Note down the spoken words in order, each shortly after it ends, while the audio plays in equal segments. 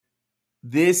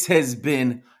This has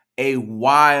been a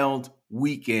wild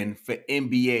weekend for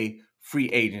NBA free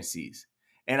agencies.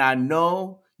 And I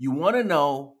know you want to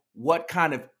know what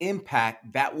kind of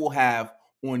impact that will have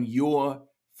on your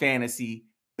fantasy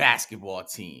basketball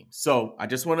team. So I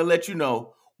just want to let you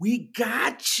know we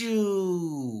got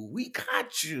you. We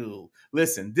got you.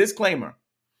 Listen, disclaimer,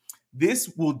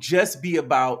 this will just be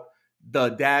about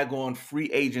the daggone free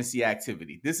agency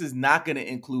activity. This is not going to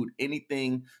include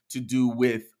anything to do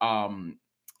with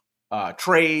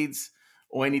trades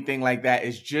or anything like that.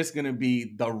 It's just going to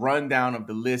be the rundown of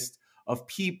the list of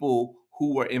people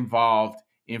who were involved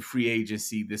in free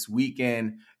agency this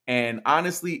weekend. And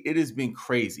honestly, it has been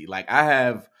crazy. Like I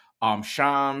have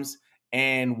Shams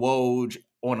and Woj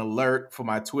on alert for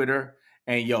my Twitter.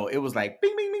 And yo, it was like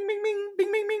bing, bing, bing, bing, bing,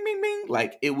 bing, bing, bing, bing, bing.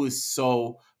 Like it was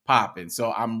so popping.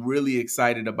 So I'm really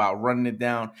excited about running it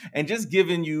down and just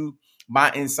giving you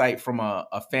my insight from a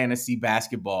fantasy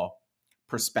basketball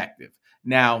perspective.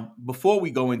 Now, before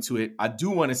we go into it, I do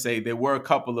want to say there were a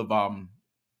couple of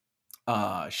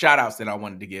shout outs that I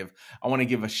wanted to give. I want to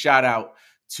give a shout out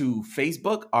to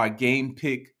Facebook, our Game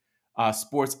Pick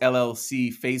Sports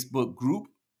LLC Facebook group.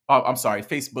 I'm sorry,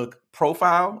 Facebook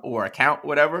profile or account,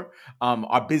 whatever.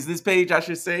 Our business page, I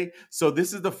should say. So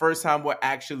this is the first time we're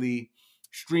actually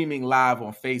streaming live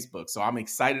on Facebook. So I'm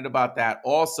excited about that.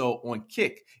 Also on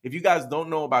Kick. If you guys don't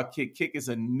know about Kick, Kick is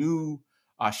a new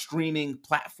streaming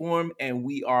platform, and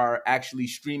we are actually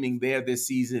streaming there this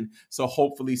season. So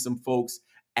hopefully some folks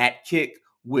at Kick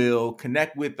will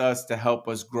connect with us to help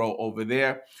us grow over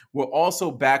there. We're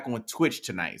also back on Twitch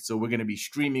tonight. So we're going to be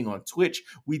streaming on Twitch.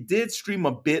 We did stream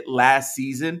a bit last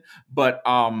season, but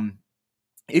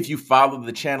if you follow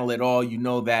the channel at all, you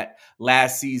know that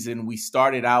last season we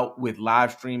started out with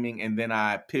live streaming and then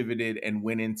I pivoted and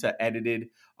went into edited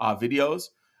videos.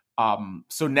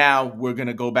 So now we're going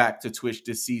to go back to Twitch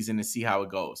this season and see how it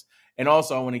goes. And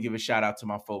also, I want to give a shout out to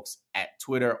my folks at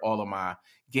Twitter, all of my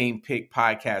Game Pick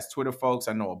Podcast Twitter folks.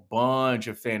 I know a bunch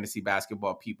of fantasy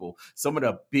basketball people. Some of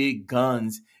the big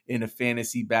guns in the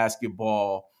fantasy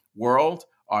basketball world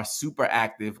are super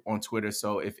active on Twitter.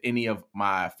 So if any of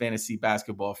my fantasy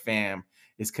basketball fam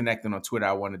is connecting on Twitter,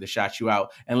 I wanted to shout you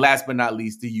out. And last but not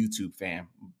least, the YouTube fam.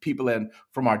 People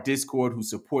from our Discord who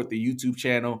support the YouTube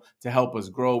channel to help us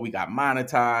grow. We got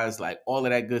monetized, like all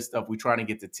of that good stuff. We're trying to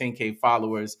get to 10K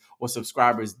followers or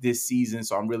subscribers this season.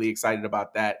 So I'm really excited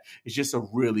about that. It's just a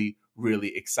really,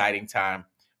 really exciting time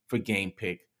for Game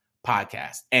Pick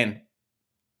Podcast. And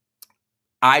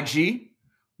IG,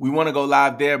 we want to go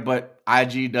live there, but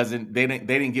IG they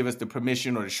didn't give us the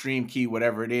permission or the stream key,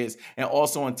 whatever it is. And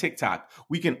also on TikTok,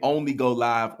 we can only go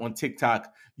live on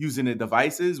TikTok using the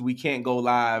devices. We can't go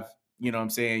live, you know what I'm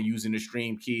saying, using the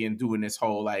stream key and doing this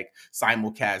whole like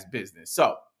simulcast business.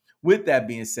 So with that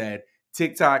being said,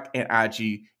 TikTok and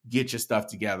IG, get your stuff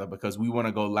together because we want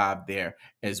to go live there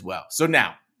as well. So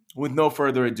now, with no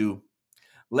further ado,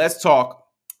 let's talk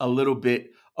a little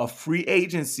bit of free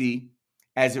agency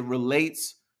as it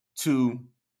relates to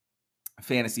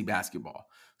fantasy basketball.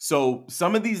 So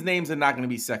some of these names are not going to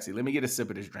be sexy. Let me get a sip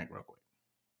of this drink real quick.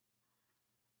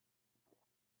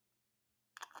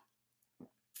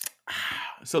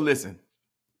 So listen,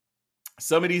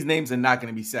 some of these names are not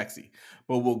going to be sexy,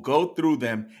 but we'll go through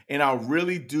them and I'll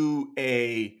really do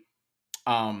a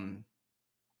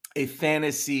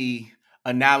fantasy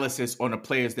analysis on the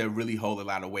players that really hold a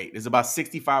lot of weight. There's about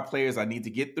 65 players I need to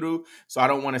get through, so I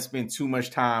don't want to spend too much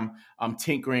time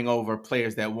tinkering over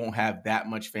players that won't have that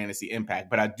much fantasy impact.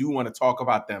 But I do want to talk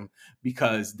about them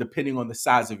because depending on the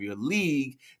size of your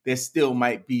league, there still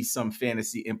might be some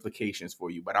fantasy implications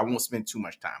for you, but I won't spend too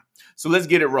much time. So let's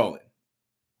get it rolling.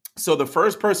 So the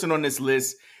first person on this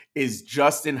list is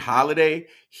Justin Holiday.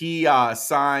 He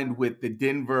signed with the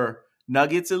Denver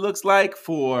Nuggets, it looks like,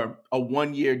 for a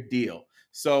 1-year deal.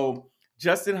 So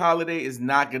Justin Holiday is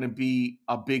not going to be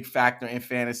a big factor in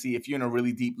fantasy. If you're in a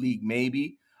really deep league,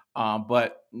 maybe,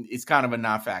 but it's kind of a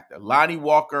non-factor. Lonnie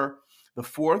Walker, the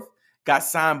fourth, got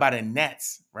signed by the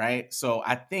Nets, right? So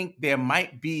I think there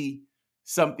might be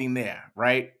something there,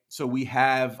 right? So we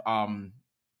have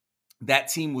that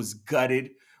team was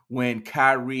gutted when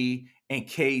Kyrie and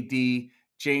KD,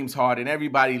 James Harden,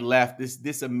 everybody left.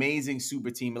 This amazing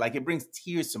super team. Like it brings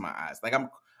tears to my eyes. Like I'm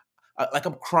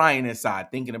crying inside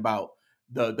thinking about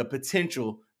the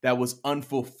potential that was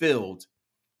unfulfilled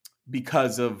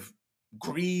because of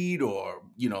greed or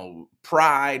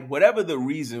pride, whatever the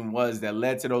reason was that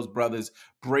led to those brothers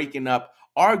breaking up.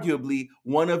 Arguably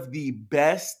one of the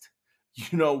best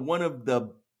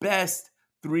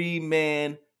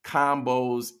 3-man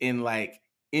combos in like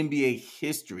NBA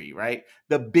history, right?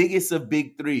 The biggest of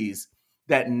big threes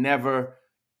that never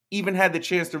even had the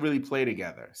chance to really play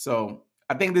together. So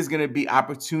I think there's going to be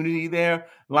opportunity there.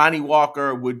 Lonnie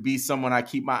Walker would be someone I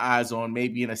keep my eyes on,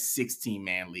 maybe in a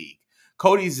 16-man league.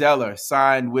 Cody Zeller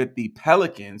signed with the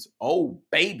Pelicans. Oh,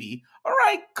 baby. All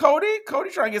right, Cody. Cody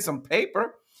trying to get some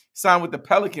paper. Signed with the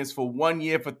Pelicans for 1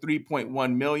 year for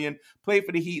 $3.1 million. Played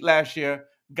for the Heat last year.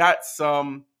 Got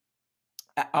some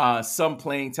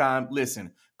playing time.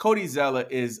 Listen, Cody Zeller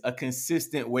is a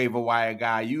consistent waiver wire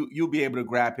guy. You'll be able to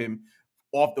grab him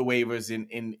off the waivers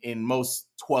in most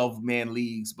 12-man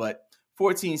leagues, but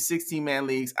 14, 16-man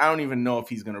leagues, I don't even know if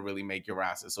he's going to really make your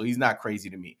roster. So he's not crazy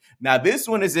to me. Now, this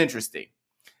one is interesting.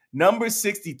 Number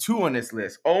 62 on this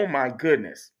list. Oh, my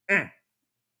goodness.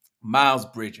 Miles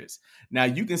Bridges. Now,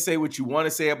 you can say what you want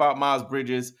to say about Miles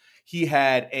Bridges. He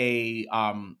had he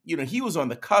was on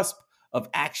the cusp of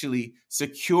actually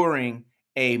securing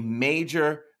a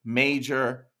major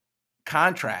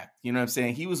contract. You know what I'm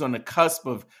saying? He was on the cusp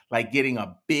of like getting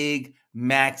a big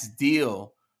max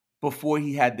deal before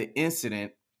he had the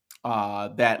incident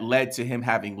that led to him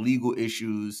having legal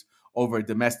issues over a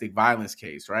domestic violence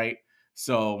case, right?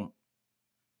 So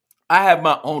I have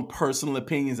my own personal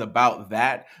opinions about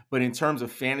that, but in terms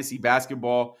of fantasy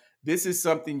basketball, this is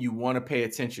something you want to pay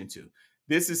attention to.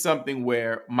 This is something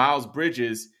where Miles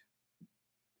Bridges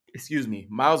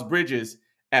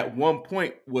at one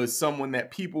point was someone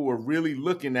that people were really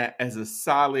looking at as a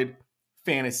solid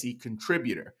fantasy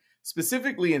contributor,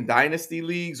 specifically in dynasty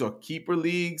leagues or keeper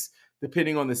leagues,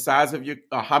 depending on the size of your,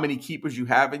 how many keepers you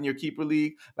have in your keeper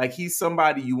league. Like, he's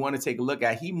somebody you want to take a look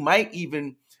at. He might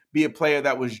even be a player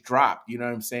that was dropped. You know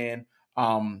what I'm saying?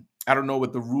 I don't know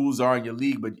what the rules are in your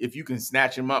league, but if you can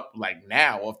snatch him up like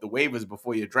now off the waivers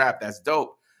before your draft, that's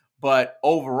dope. But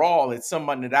overall, it's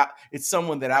someone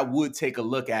that I would take a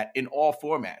look at in all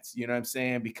formats. You know what I'm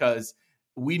saying? Because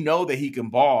we know that he can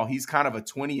ball. He's kind of a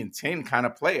 20 and 10 kind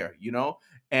of player, you know?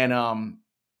 And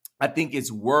I think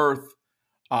it's worth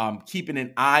keeping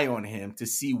an eye on him to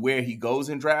see where he goes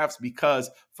in drafts,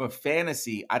 because for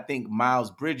fantasy, I think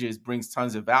Miles Bridges brings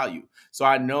tons of value. So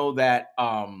I know that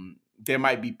there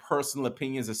might be personal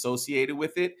opinions associated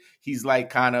with it. He's like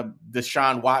kind of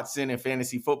Deshaun Watson in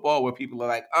fantasy football, where people are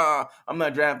like, I'm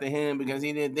not drafting him because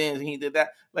he did this and he did that.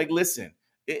 Like, listen,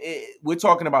 we're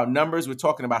talking about numbers. We're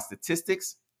talking about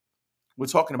statistics. We're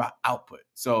talking about output.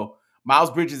 So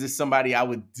Miles Bridges is somebody I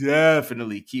would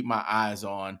definitely keep my eyes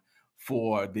on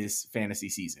for this fantasy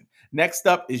season. Next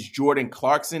up is Jordan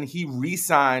Clarkson. He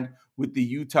re-signed with the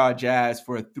Utah Jazz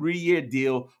for a 3-year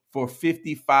deal for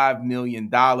 $55 million.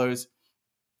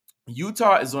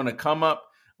 Utah is on a come up.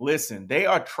 Listen, they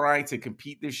are trying to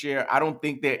compete this year. I don't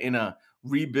think they're in a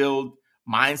rebuild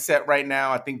mindset right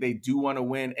now. I think they do want to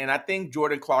win. And I think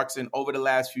Jordan Clarkson over the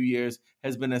last few years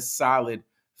has been a solid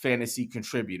fantasy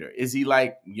contributor. Is he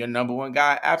like your number one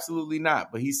guy? Absolutely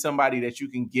not. But he's somebody that you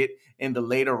can get in the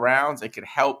later rounds and could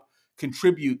help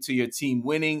contribute to your team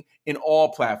winning in all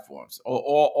platforms, or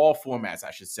all formats,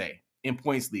 I should say, in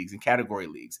points leagues and category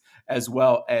leagues, as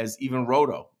well as even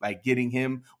Roto. Like, getting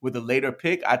him with a later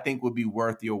pick, I think would be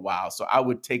worth your while. So I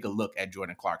would take a look at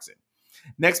Jordan Clarkson.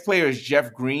 Next player is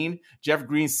Jeff Green. Jeff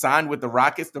Green signed with the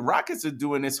Rockets. The Rockets are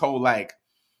doing this whole like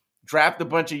draft a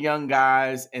bunch of young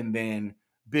guys and then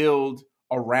build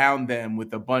around them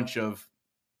with a bunch of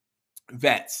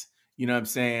vets. You know what I'm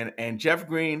saying? And Jeff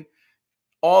Green,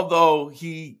 although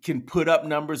he can put up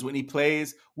numbers when he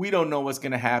plays, we don't know what's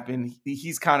going to happen.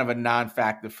 He's kind of a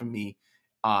non-factor for me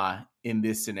in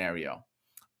this scenario.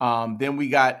 Then we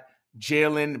got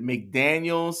Jalen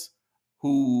McDaniels,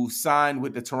 who signed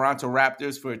with the Toronto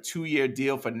Raptors for a 2-year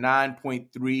deal for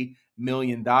 $9.3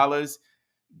 million.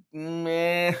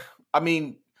 I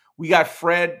mean, we got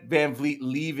Fred VanVleet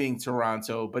leaving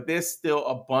Toronto, but there's still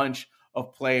a bunch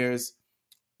of players,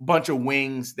 bunch of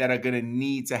wings that are going to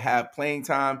need to have playing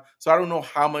time. So I don't know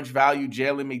how much value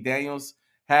Jalen McDaniels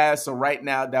has. So right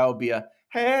now, that would be a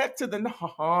head to the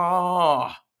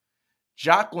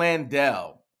Jock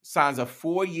Landale signs a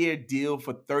 4-year deal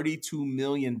for $32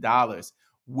 million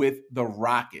with the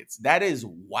Rockets. That is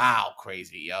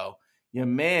crazy, yo. Yeah,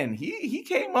 man, he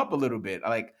came up a little bit.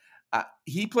 Like,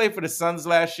 he played for the Suns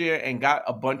last year and got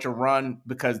a bunch of run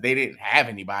because they didn't have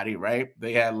anybody, right?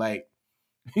 They had like,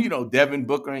 Devin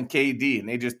Booker and KD, and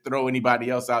they just throw anybody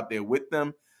else out there with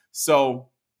them. So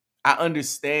I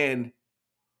understand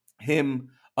him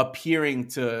appearing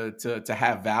to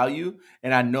have value.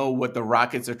 And I know what the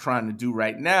Rockets are trying to do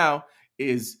right now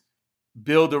is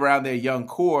build around their young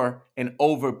core and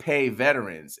overpay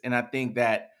veterans. And I think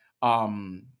that,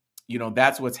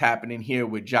 that's what's happening here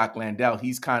with Jock Landale.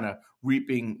 He's kind of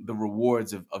reaping the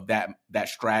rewards of that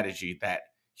strategy that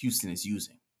Houston is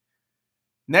using.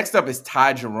 Next up is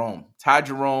Ty Jerome. Ty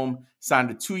Jerome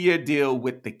signed a 2-year deal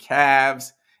with the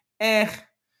Cavs.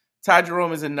 Ty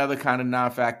Jerome is another kind of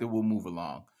non-factor. We'll move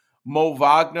along. Mo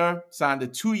Wagner signed a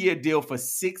 2-year deal for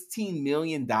 $16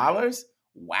 million.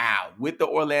 Wow. With the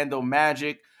Orlando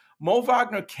Magic. Mo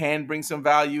Wagner can bring some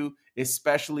value,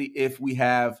 especially if we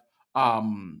have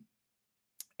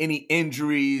any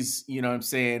injuries, you know what I'm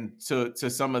saying, to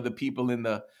some of the people in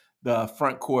the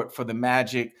front court for the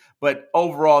Magic. But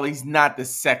overall, he's not the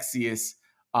sexiest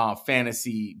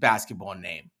fantasy basketball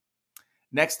name.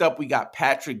 Next up, we got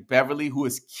Patrick Beverley, who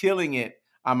is killing it,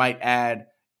 I might add,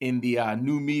 in the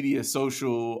new media,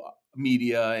 social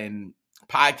media, and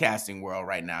podcasting world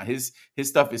right now. His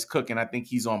stuff is cooking. I think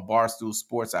he's on Barstool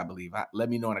Sports, I believe. Let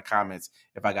me know in the comments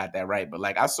if I got that right. But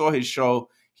like, I saw his show.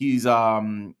 He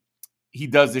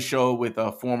does the show with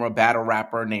a former battle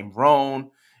rapper named Rone.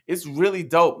 It's really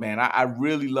dope, man. I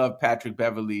really love Patrick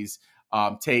Beverley's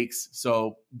takes.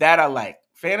 So that I like.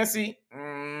 Fantasy,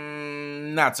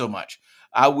 not so much.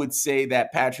 I would say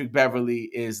that Patrick Beverley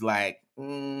is like,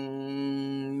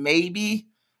 maybe,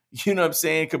 you know what I'm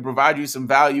saying, could provide you some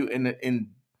value in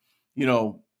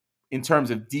terms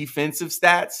of defensive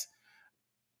stats.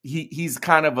 He's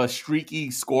kind of a streaky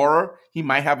scorer. He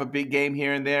might have a big game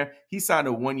here and there. He signed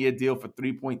a 1-year deal for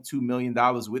 $3.2 million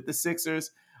with the Sixers.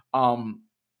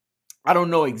 I don't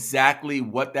know exactly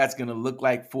what that's going to look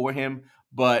like for him,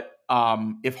 but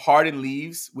if Harden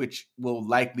leaves, which will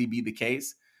likely be the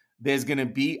case, there's going to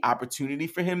be opportunity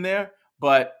for him there,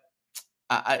 but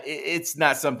it's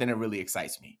not something that really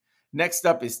excites me. Next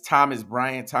up is Thomas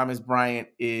Bryant. Thomas Bryant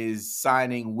is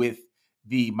signing with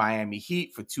the Miami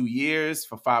Heat for 2 years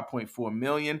for $5.4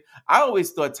 million. I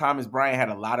always thought Thomas Bryant had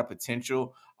a lot of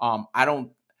potential. I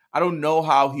don't know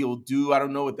how he'll do. I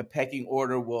don't know what the pecking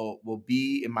order will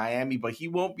be in Miami, but he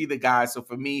won't be the guy. So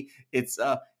for me, it's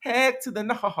head to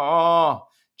the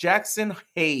Jackson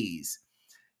Hayes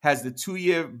has the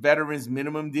 2-year veterans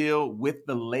minimum deal with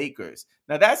the Lakers.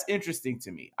 Now that's interesting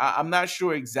to me. I'm not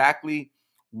sure exactly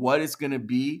what it's going to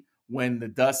be when the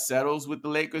dust settles with the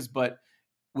Lakers, but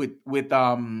with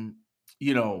all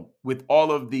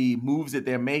of the moves that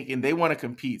they're making, they want to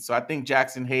compete. So I think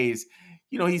Jackson Hayes,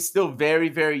 he's still very,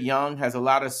 very young, has a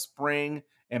lot of spring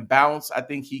and bounce. I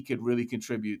think he could really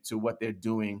contribute to what they're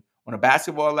doing on a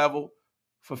basketball level.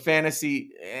 For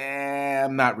fantasy,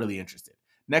 I'm not really interested.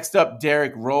 Next up,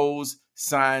 Derrick Rose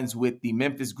signs with the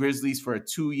Memphis Grizzlies for a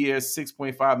 2-year,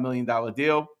 $6.5 million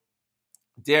deal.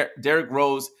 Derrick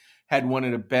Rose had one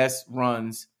of the best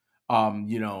runs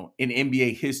in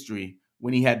NBA history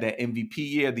when he had that MVP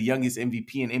year, the youngest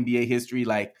MVP in NBA history,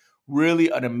 like really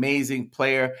an amazing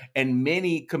player. And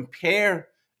many compare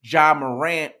Ja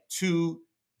Morant to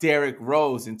Derrick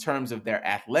Rose in terms of their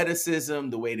athleticism,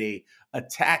 the way they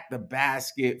attack the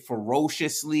basket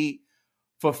ferociously.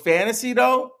 For fantasy,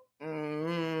 though,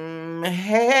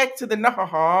 heck to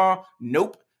the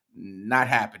nope. Not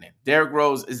happening. Derrick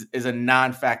Rose is a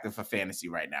non-factor for fantasy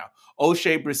right now.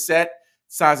 O'Shea Brissett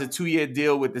signs a 2-year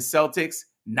deal with the Celtics,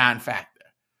 non-factor.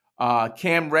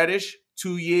 Cam Reddish,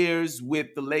 2 years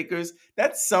with the Lakers.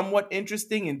 That's somewhat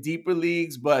interesting in deeper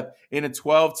leagues, but in a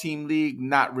 12-team league,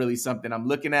 not really something I'm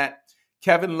looking at.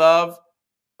 Kevin Love,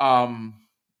 it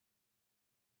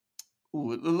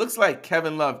looks like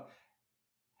Kevin Love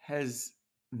has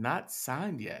not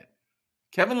signed yet.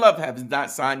 Kevin Love has not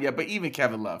signed yet, but even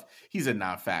Kevin Love, he's a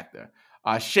non-factor.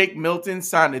 Shake Milton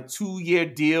signed a 2-year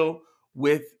deal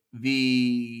with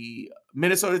the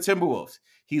Minnesota Timberwolves.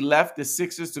 He left the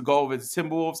Sixers to go over to the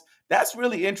Timberwolves. That's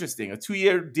really interesting. A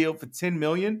 2-year deal for $10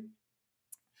 million.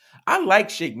 I like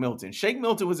Shake Milton. Shake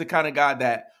Milton was the kind of guy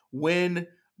that when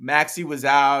Maxey was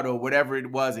out or whatever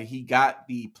it was and he got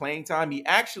the playing time, he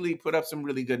actually put up some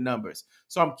really good numbers.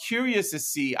 So I'm curious to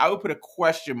see. I would put a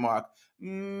question mark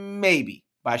maybe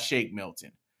by Shake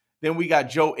Milton. Then we got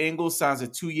Joe Ingles signs a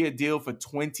 2-year deal for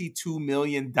 $22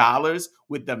 million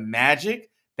with the Magic.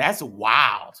 That's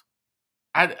wild.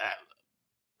 I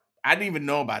didn't even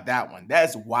know about that one.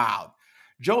 That's wild.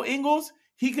 Joe Ingles,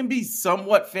 he can be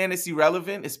somewhat fantasy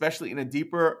relevant, especially in a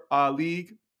deeper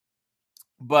league.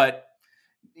 But,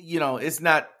 it's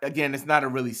not a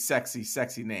really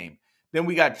sexy name. Then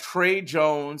we got Trey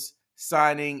Jones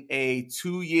signing a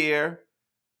 2-year,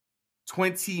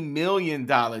 $20 million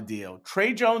deal.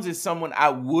 Trey Jones is someone I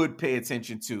would pay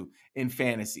attention to in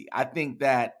fantasy. I think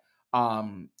that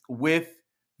with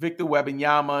Victor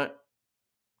Wembanyama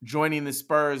joining the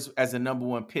Spurs as the number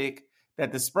 1 pick,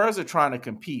 that the Spurs are trying to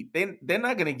compete. They're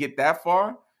not going to get that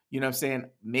far. You know what I'm saying?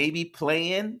 Maybe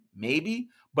play-in, maybe.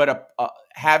 But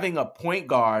having a point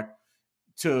guard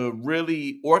to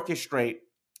really orchestrate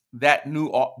that new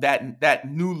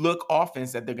look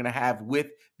offense that they're going to have with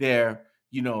their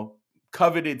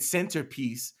coveted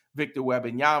centerpiece Victor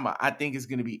Wembanyama, I think is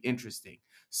going to be interesting.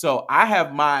 So I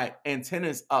have my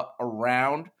antennas up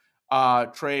around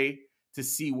Trey to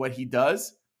see what he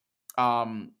does.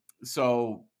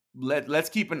 So let's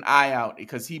keep an eye out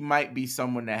because he might be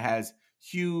someone that has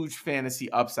huge fantasy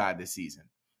upside this season.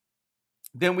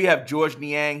 Then we have George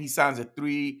Niang. He signs a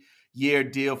 3-year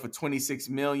deal for $26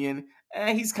 million,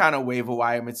 and he's kind of waiver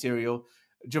wire material.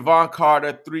 Javon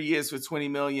Carter, 3 years for $20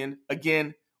 million.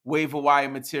 Again, waiver wire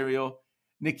material.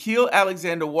 Nickeil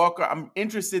Alexander-Walker, I'm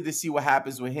interested to see what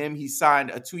happens with him. He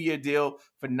signed a 2-year deal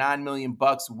for $9 million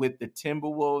with the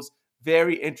Timberwolves.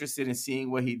 Very interested in seeing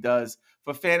what he does.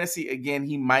 For fantasy, again,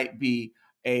 he might be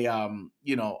a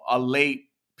late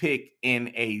pick in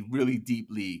a really deep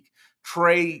league.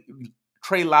 Trey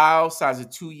Lyles signs a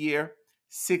 2-year,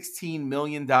 $16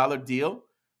 million deal.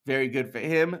 Very good for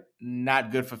him.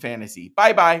 Not good for fantasy.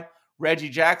 Bye-bye. Reggie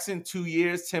Jackson, 2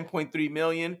 years, $10.3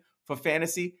 million for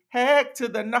fantasy. Heck to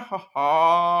the nah.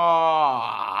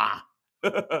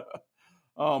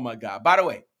 Oh, my God. By the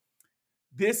way,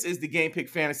 this is the Game Pick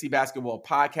Fantasy Basketball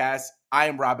Podcast. I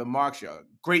am Robin Marks, your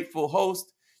grateful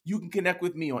host. You can connect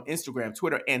with me on Instagram,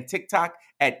 Twitter, and TikTok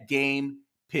at Game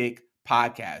Pick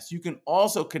Podcast. You can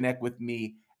also connect with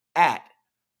me at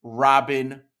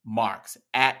Robin Marks,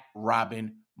 I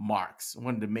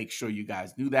wanted to make sure you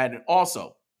guys knew that. And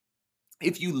also,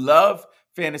 if you love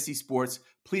fantasy sports,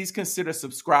 please consider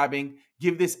subscribing.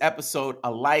 Give this episode a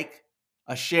like,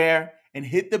 a share, and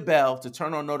hit the bell to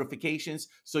turn on notifications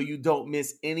so you don't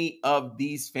miss any of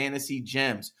these fantasy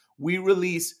gems. We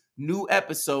release new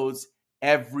episodes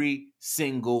every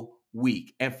single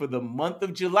week. And for the month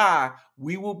of July,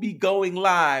 we will be going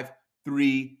live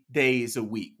 3 days a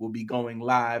week. We'll be going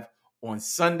live on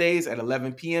Sundays at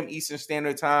 11 p.m. Eastern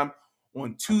Standard Time,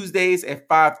 on Tuesdays at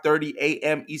 5:30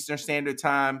 a.m. Eastern Standard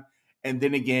Time, and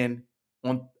then again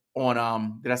on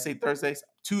did I say Thursdays?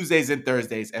 Tuesdays and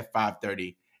Thursdays at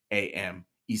 5:30 a.m.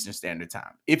 Eastern Standard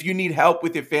Time. If you need help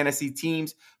with your fantasy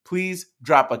teams, please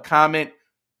drop a comment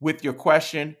with your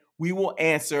question. We will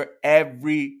answer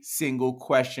every single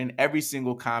question, every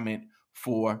single comment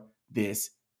for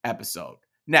this episode.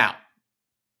 Now,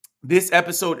 this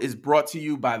episode is brought to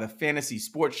you by the Fantasy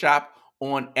Sports Shop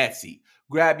on Etsy.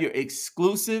 Grab your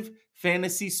exclusive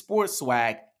fantasy sports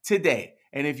swag today.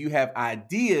 And if you have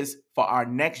ideas for our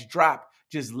next drop,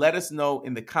 just let us know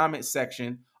in the comment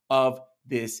section of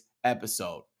this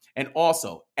episode. And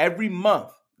also, every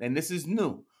month, and this is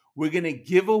new, we're going to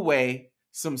give away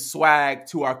some swag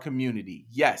to our community.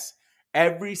 Yes,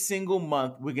 every single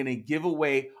month, we're going to give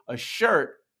away a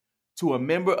shirt to a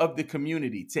member of the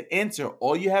community. To enter,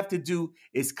 all you have to do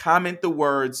is comment the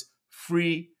words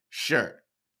free shirt.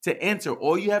 To enter,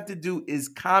 all you have to do is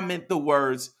comment the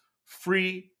words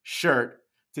free shirt.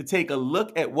 To take a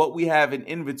look at what we have in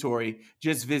inventory,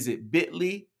 just visit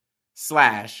bit.ly/the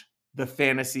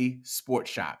fantasy sports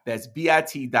shop. That's bit.ly/the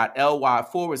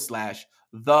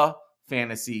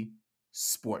fantasy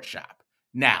sports shop.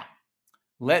 Now,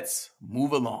 let's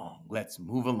move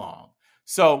along.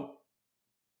 So,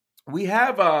 we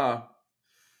have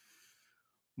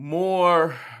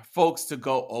more folks to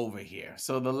go over here.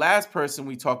 So the last person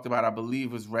we talked about, I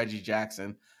believe, was Reggie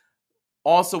Jackson.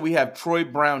 Also, we have Troy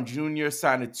Brown Jr.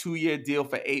 signed a 2-year deal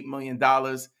for $8 million.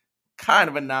 Kind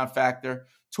of a non-factor.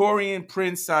 Taurean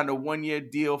Prince signed a 1-year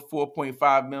deal,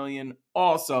 $4.5 million.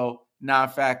 Also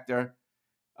non-factor.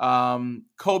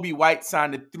 Kobe White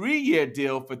signed a 3-year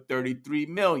deal for $33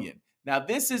 million. Now,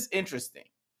 this is interesting.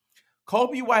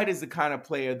 Kobe White is the kind of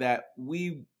player that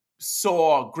we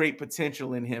saw great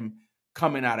potential in him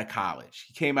coming out of college.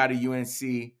 He came out of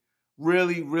UNC,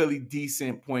 really, really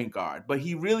decent point guard, but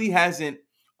he really hasn't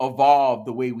evolved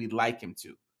the way we'd like him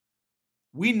to.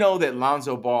 We know that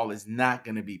Lonzo Ball is not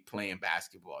going to be playing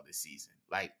basketball this season.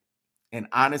 And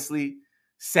honestly,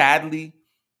 sadly,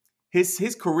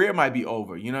 his career might be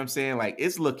over. You know what I'm saying?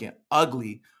 It's looking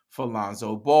ugly for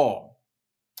Lonzo Ball.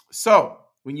 So,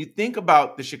 when you think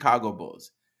about the Chicago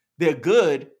Bulls, they're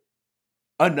good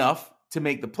enough to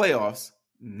make the playoffs,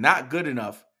 not good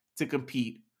enough to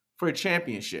compete for a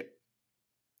championship.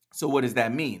 So what does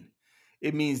that mean?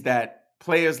 It means that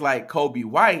players like Kobe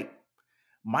White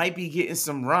might be getting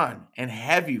some run and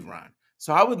heavy run.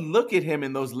 So I would look at him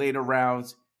in those later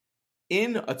rounds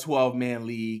in a 12-man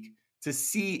league to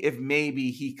see if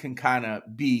maybe he can kind of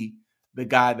be the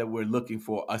guy that we're looking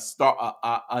for,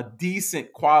 a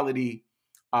decent quality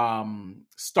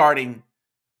starting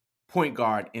point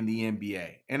guard in the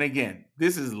NBA. And again,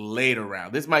 this is later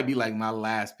round. This might be my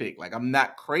last pick. I'm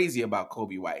not crazy about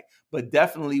Kobe White, but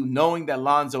definitely knowing that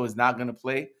Lonzo is not going to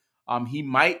play, he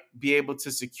might be able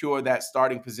to secure that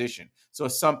starting position. So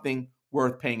it's something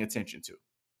worth paying attention to.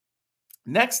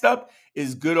 Next up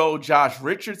is good old Josh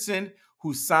Richardson,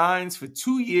 who signs for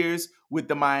 2 years with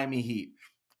the Miami Heat.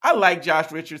 I like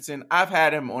Josh Richardson. I've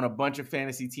had him on a bunch of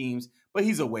fantasy teams, but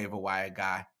he's a waiver wire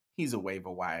guy. He's a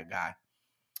waiver wire guy.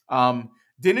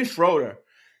 Dennis Schroeder.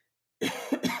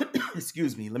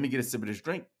 Excuse me. Let me get a sip of this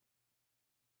drink.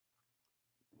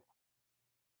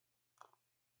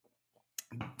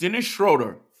 Dennis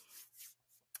Schroeder.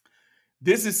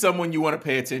 This is someone you want to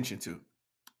pay attention to.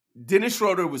 Dennis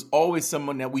Schroeder was always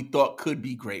someone that we thought could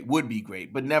be great, would be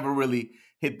great, but never really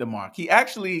hit the mark. He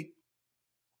actually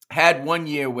had 1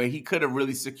 year where he could have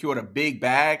really secured a big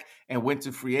bag and went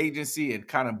to free agency and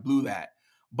kind of blew that.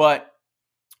 But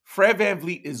Fred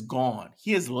VanVleet is gone.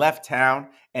 He has left town,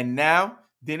 and now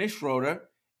Dennis Schroeder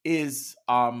is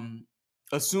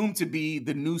assumed to be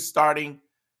the new starting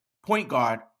point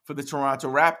guard for the Toronto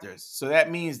Raptors. So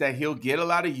that means that he'll get a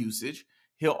lot of usage.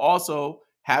 He'll also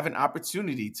have an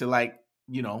opportunity to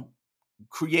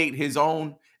create his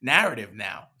own narrative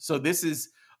now. So this is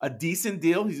a decent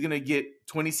deal. He's going to get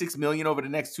 $26 million over the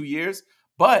next 2 years,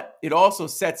 but it also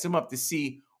sets him up to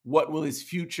see what will his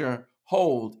future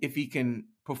hold if he can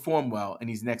perform well in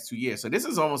these next 2 years. So this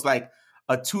is almost like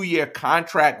a 2-year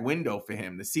contract window for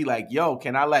him to see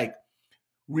can I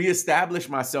reestablish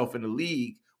myself in the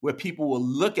league where people will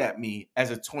look at me as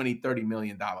a $20-30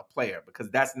 million player, because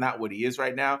that's not what he is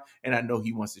right now. And I know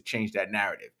he wants to change that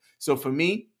narrative. So for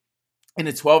me, in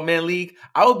a 12-man league,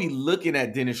 I will be looking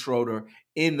at Dennis Schroeder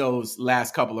in those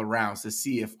last couple of rounds to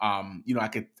see if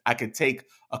I could take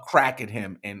a crack at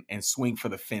him and swing for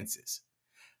the fences.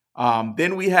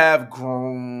 Then we have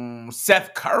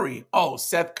Seth Curry. Oh,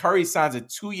 Seth Curry signs a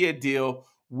 2-year deal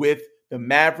with the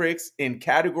Mavericks in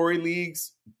category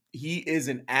leagues. He is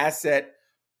an asset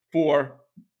for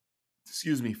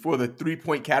the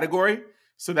 3-point category.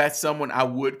 So that's someone I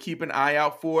would keep an eye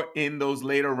out for in those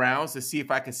later rounds to see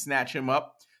if I can snatch him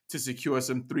up to secure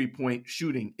some 3-point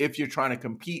shooting. If you're trying to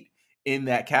compete in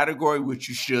that category, which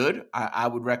you should, I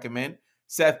would recommend.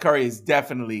 Seth Curry is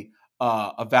definitely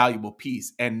a valuable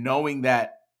piece. And knowing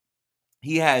that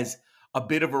he has a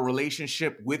bit of a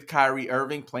relationship with Kyrie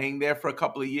Irving, playing there for a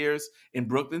couple of years in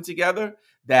Brooklyn together,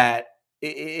 that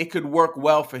it could work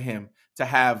well for him to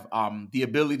have the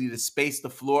ability to space the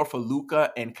floor for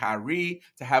Luka and Kyrie,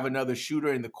 to have another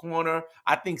shooter in the corner.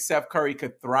 I think Seth Curry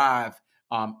could thrive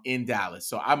in Dallas.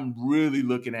 So I'm really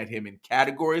looking at him in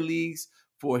category leagues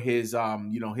for his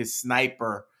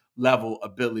sniper level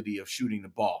ability of shooting the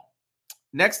ball.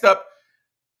 Next up,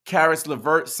 Caris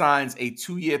LeVert signs a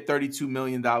 2-year, $32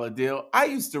 million deal. I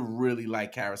used to really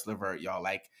like Caris LeVert, y'all.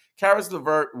 Caris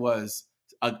LeVert was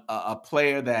a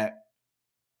player that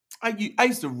I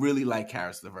used to really like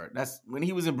Caris LeVert. That's when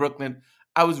he was in Brooklyn.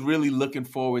 I was really looking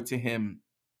forward to him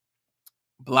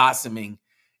blossoming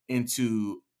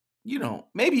into,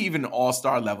 maybe even an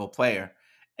all-star level player.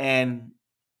 And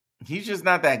he's just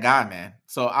not that guy, man.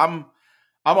 So I'm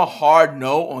a hard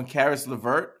no on Caris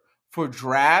LeVert for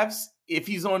drafts. If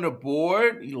he's on the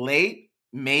board late,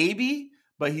 maybe,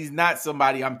 but he's not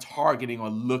somebody I'm targeting or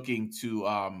looking to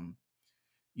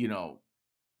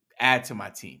add to my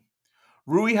team.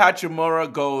 Rui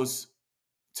Hachimura goes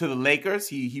to the Lakers.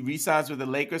 He re-signs with the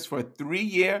Lakers for a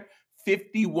 3-year,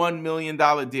 $51 million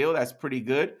deal. That's pretty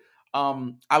good.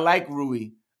 I like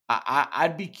Rui.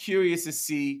 I'd be curious to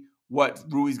see what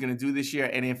Rui's going to do this year.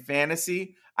 And in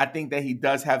fantasy, I think that he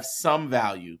does have some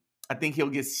value. I think he'll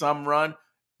get some run,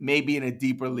 maybe in a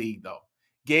deeper league, though.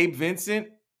 Gabe Vincent,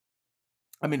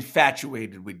 I'm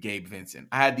infatuated with Gabe Vincent.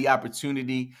 I had the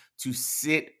opportunity to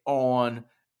sit on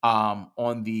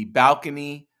the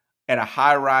balcony at a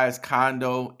high-rise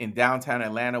condo in downtown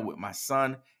Atlanta with my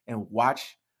son and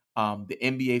watch the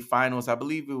NBA Finals. I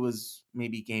believe it was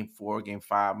maybe Game 4, Game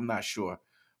 5. I'm not sure.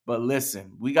 But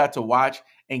listen, we got to watch,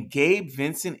 and Gabe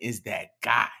Vincent is that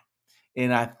guy.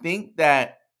 And I think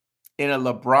that in a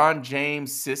LeBron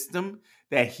James system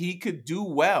that he could do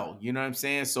well. You know what I'm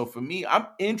saying? So for me, I'm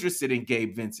interested in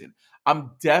Gabe Vincent.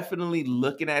 I'm definitely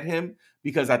looking at him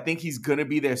because I think he's going to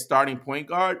be their starting point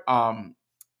guard.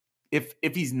 If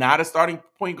he's not a starting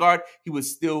point guard, he would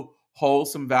still hold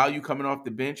some value coming off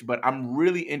the bench. But I'm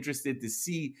really interested to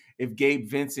see if Gabe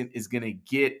Vincent is going to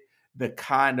get the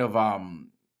kind of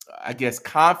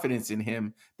confidence in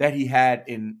him that he had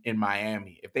in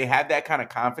Miami. If they have that kind of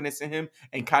confidence in him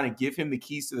and kind of give him the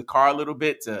keys to the car a little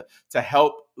bit to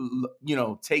help,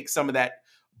 take some of that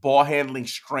ball handling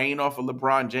strain off of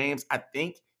LeBron James, I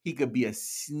think he could be a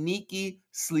sneaky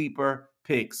sleeper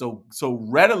pick. So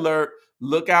red alert,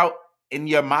 look out in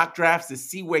your mock drafts to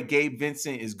see where Gabe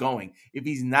Vincent is going. If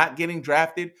he's not getting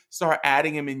drafted, start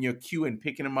adding him in your queue and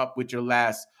picking him up with your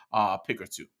last pick or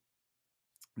two.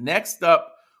 Next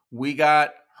up, we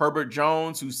got Herbert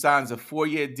Jones, who signs a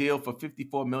 4-year deal for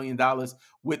 $54 million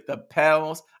with the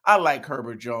Pels. I like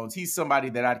Herbert Jones. He's somebody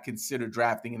that I'd consider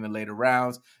drafting in the later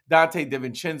rounds. Dante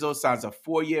DiVincenzo signs a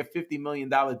 4-year, $50 million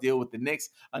deal with the Knicks.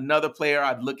 Another player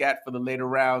I'd look at for the later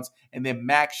rounds. And then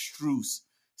Max Strus,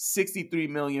 $63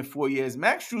 million, 4 years.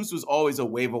 Max Strus was always a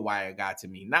waiver wire guy to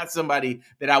me. Not somebody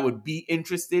that I would be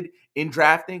interested in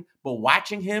drafting, but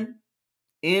watching him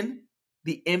in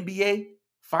the NBA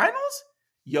Finals,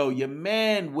 yo, your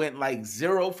man went like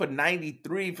 0 for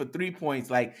 93 for 3 points.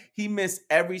 Like, he missed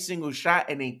every single shot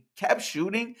and he kept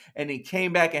shooting and he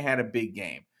came back and had a big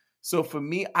game. So for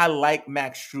me, I like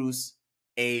Max Strus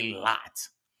a lot.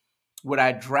 Would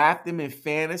I draft him in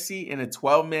fantasy in a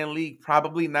 12-man league?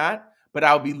 Probably not, but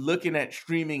I'll be looking at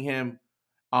streaming him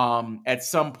at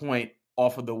some point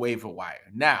off of the waiver wire.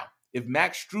 Now, if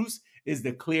Max Strus is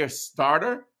the clear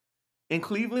starter in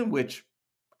Cleveland, which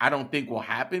I don't think will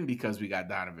happen because we got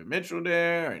Donovan Mitchell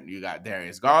there and you got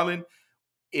Darius Garland.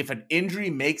 If an injury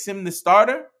makes him the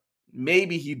starter,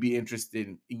 maybe he'd be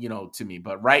interested, to me.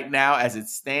 But right now, as it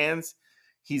stands,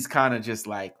 he's kind of just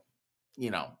like,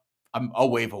 a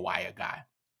waiver wire guy.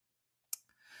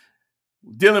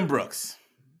 Dillon Brooks.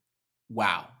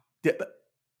 Wow.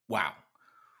 Wow.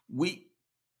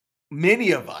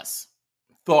 Many of us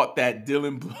thought that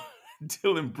Dillon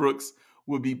Brooks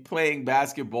would be playing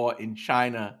basketball in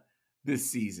China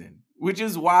this season, which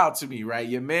is wild to me, right?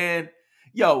 Your man,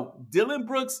 Dillon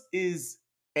Brooks is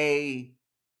a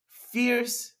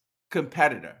fierce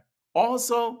competitor.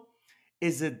 Also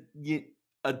is a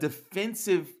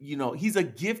defensive, he's a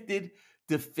gifted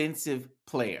defensive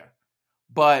player.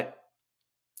 But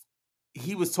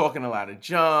he was talking a lot of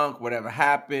junk, whatever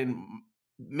happened.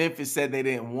 Memphis said they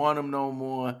didn't want him no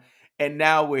more. And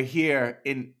now we're here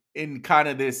in kind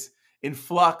of this in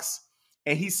flux,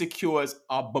 and he secures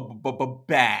a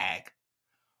bag.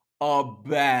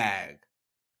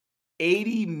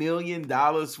 $80 million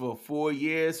for 4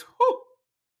 years. Whew.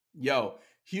 Yo,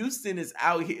 Houston is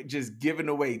out here just giving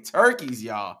away turkeys,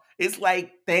 y'all. It's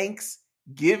like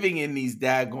Thanksgiving in these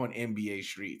daggone NBA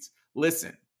streets.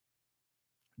 Listen,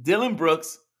 Dillon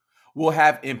Brooks will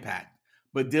have impact,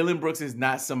 but Dillon Brooks is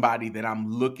not somebody that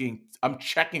I'm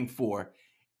checking for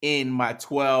in my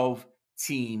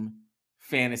 12-team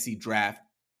fantasy draft,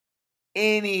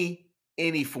 any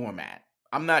format.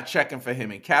 I'm not checking for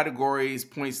him in categories,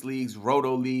 points leagues,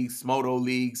 roto leagues, smoto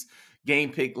leagues,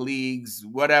 game pick leagues,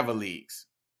 whatever leagues,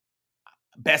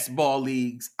 best ball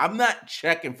leagues. I'm not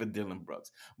checking for Dillon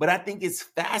Brooks, but I think it's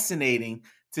fascinating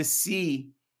to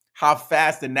see how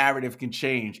fast the narrative can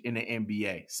change in the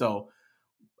NBA. So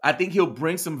I think he'll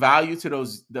bring some value to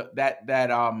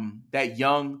that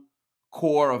young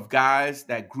core of guys,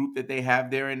 that group that they have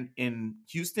there in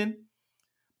Houston.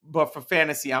 But for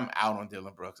fantasy, I'm out on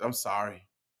Dillon Brooks. I'm sorry.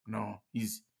 No,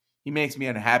 he makes me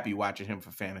unhappy watching him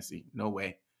for fantasy. No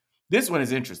way. This one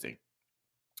is interesting.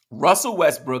 Russell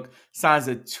Westbrook signs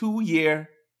a 2-year,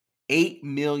 $8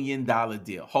 million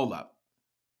deal. Hold up.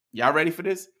 Y'all ready for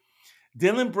this?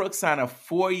 Dillon Brooks signed a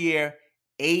 4-year,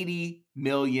 $80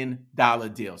 million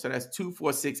deal. So that's 2,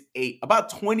 4, 6, 8,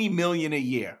 about $20 million a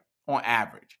year on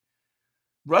average.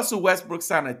 Russell Westbrook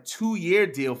signed a 2-year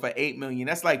deal for $8 million.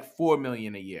 That's like $4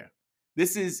 million a year.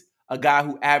 This is a guy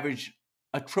who averaged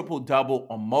a triple-double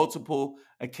on multiple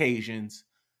occasions,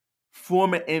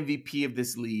 former MVP of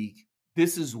this league.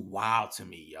 This is wild to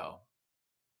me, yo.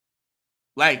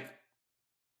 Like,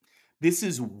 this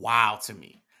is wild to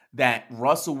me that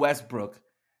Russell Westbrook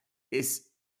is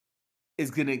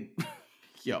gonna,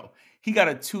 he got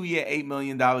a 2-year, $8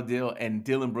 million deal, and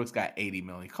Dillon Brooks got $80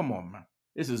 million. Come on, man.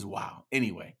 This is wild.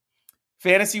 Anyway,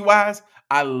 fantasy-wise,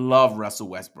 I love Russell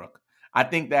Westbrook. I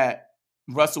think that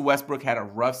Russell Westbrook had a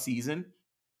rough season,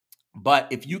 but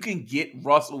if you can get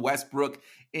Russell Westbrook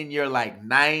in your like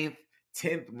 9th,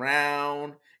 10th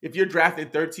round, if you're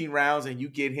drafted 13 rounds and you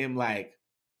get him like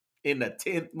in the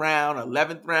 10th round,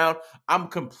 11th round, I'm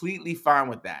completely fine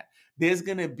with that. There's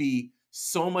going to be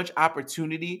so much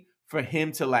opportunity for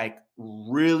him to like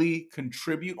really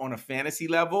contribute on a fantasy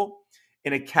level.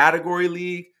 In a category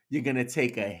league, you're going to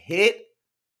take a hit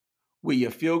with your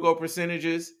field goal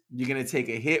percentages. You're going to take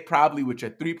a hit probably with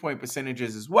your 3-point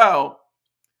percentages as well.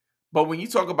 But when you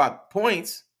talk about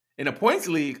points, in a points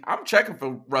league, I'm checking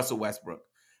for Russell Westbrook.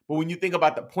 But when you think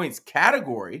about the points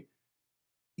category,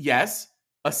 yes.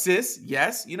 Assists,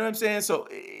 yes. You know what I'm saying? So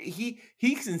he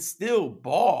can still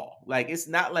ball. Like, it's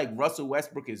not like Russell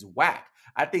Westbrook is whack.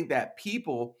 I think that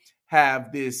people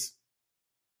have this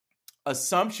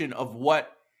assumption of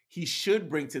what he should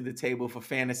bring to the table for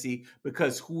fantasy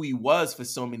because who he was for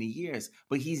so many years.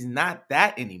 But he's not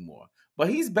that anymore. But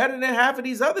he's better than half of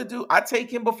these other dudes. I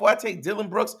take him before I take Dylan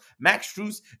Brooks, Max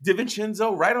Strus,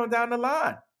 DiVincenzo, right on down the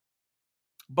line.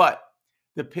 But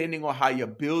depending on how you're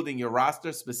building your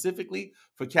roster specifically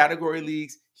for category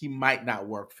leagues, he might not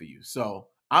work for you. So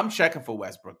I'm checking for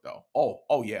Westbrook though.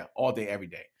 Oh yeah, all day, every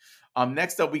day.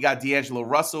 Next up, we got D'Angelo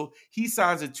Russell. He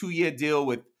signs a 2-year deal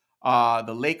with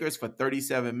the Lakers for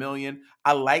 $37 million.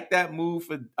 I like that move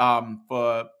for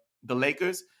the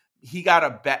Lakers. He got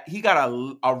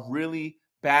a really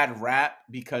bad rap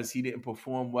because he didn't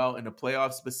perform well in the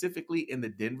playoffs, specifically in the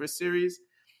Denver series.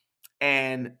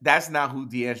 And that's not who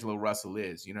D'Angelo Russell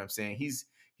is. You know what I'm saying?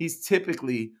 He's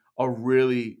typically a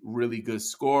really, really good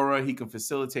scorer. He can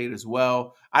facilitate as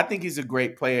well. I think he's a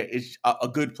great player. Is a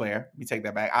good player. Let me take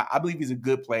that back. I believe he's a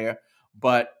good player,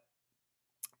 but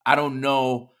I don't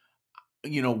know,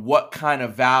 what kind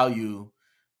of value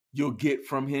you'll get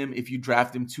from him if you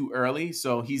draft him too early.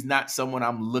 So he's not someone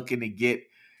I'm looking to get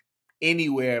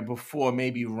anywhere before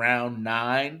maybe round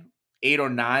 9, 8 or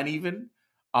 9 even.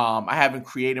 I haven't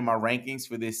created my rankings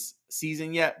for this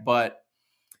season yet, but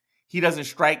he doesn't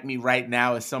strike me right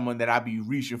now as someone that I'd be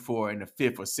reaching for in the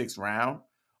 5th or 6th round.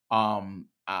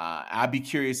 I'd be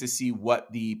curious to see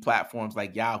what the platforms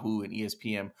like Yahoo and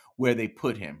ESPN, where they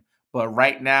put him. But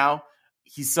right now,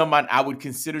 he's someone I would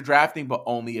consider drafting, but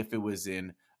only if it was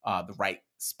in the right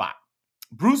spot.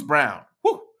 Bruce Brown.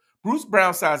 Bruce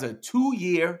Brown signs a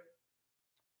 2-year,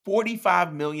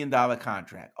 $45 million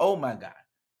contract. Oh my God.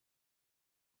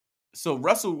 So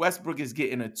Russell Westbrook is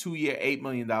getting a 2-year, $8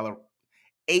 million,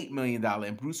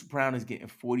 and Bruce Brown is getting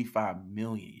 $45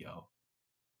 million, yo.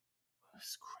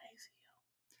 That's crazy, yo.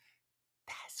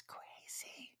 That's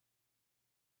crazy.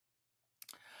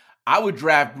 I would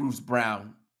draft Bruce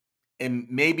Brown and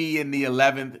maybe in the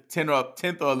 10th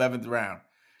or 11th round.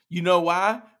 You know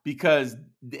why? Because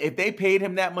if they paid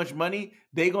him that much money,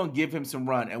 they're going to give him some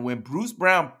run. And when Bruce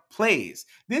Brown plays,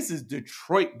 this is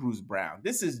Detroit Bruce Brown.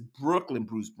 This is Brooklyn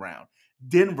Bruce Brown.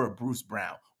 Denver Bruce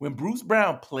Brown. When Bruce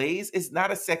Brown plays, it's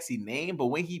not a sexy name, but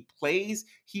when he plays,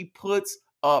 he puts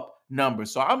up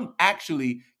numbers. So I'm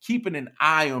actually keeping an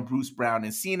eye on Bruce Brown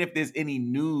and seeing if there's any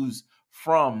news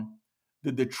from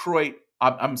the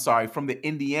from the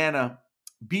Indiana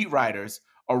beat writers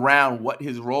around what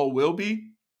his role will be.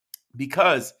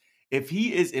 Because if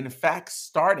he is in fact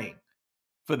starting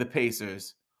for the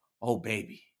Pacers, oh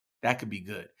baby, that could be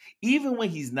good. Even when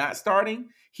he's not starting,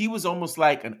 he was almost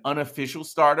like an unofficial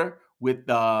starter with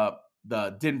the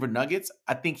Denver Nuggets.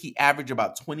 I think he averaged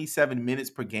about 27 minutes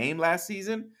per game last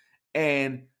season.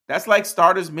 And that's like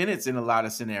starters minutes in a lot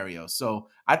of scenarios. So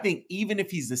I think even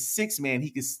if he's the 6th man,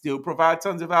 he could still provide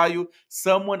tons of value.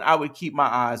 Someone I would keep my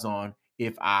eyes on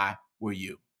if I were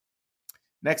you.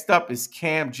 Next up is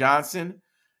Cam Johnson.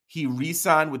 He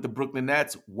re-signed with the Brooklyn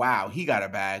Nets. Wow, he got a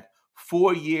bag.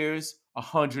 4 years,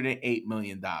 $108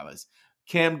 million.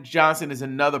 Cam Johnson is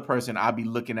another person I'll be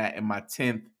looking at in my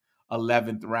 10th,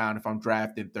 11th round if I'm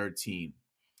drafting 13.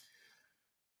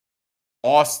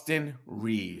 Austin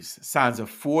Reeves signs a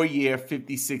 4-year,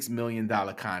 $56 million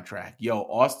contract. Yo,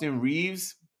 Austin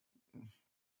Reeves,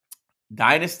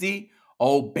 Dynasty,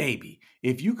 oh baby.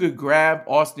 If you could grab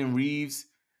Austin Reeves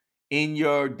in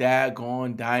your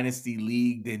daggone dynasty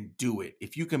league, then do it.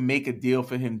 If you can make a deal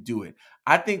for him, do it.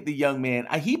 I think the young man,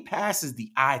 he passes the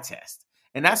eye test.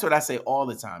 And that's what I say all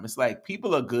the time. It's like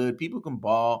people are good, people can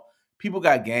ball, people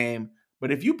got game.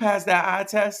 But if you pass that eye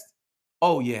test,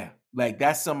 oh yeah, like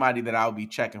that's somebody that I'll be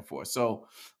checking for. So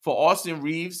for Austin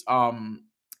Reeves,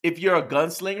 if you're a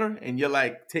gunslinger and you're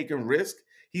like taking risk,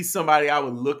 he's somebody I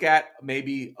would look at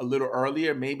maybe a little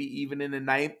earlier, maybe even in the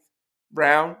 9th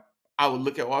round. I would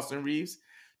look at Austin Reeves.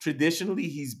 Traditionally,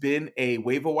 he's been a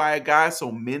waiver wire guy,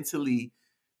 so mentally,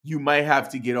 you might have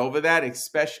to get over that,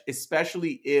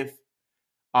 especially if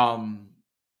the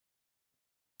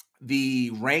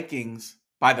rankings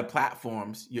by the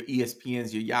platforms, your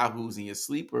ESPNs, your Yahoos, and your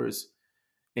Sleepers,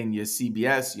 and your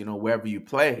CBS, wherever you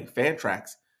play,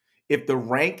 Fantrax, if the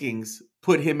rankings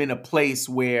put him in a place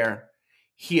where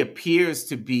he appears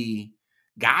to be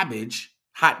garbage,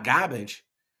 hot garbage,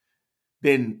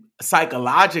 then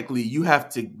psychologically you have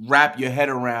to wrap your head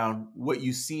around what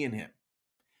you see in him.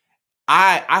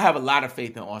 I have a lot of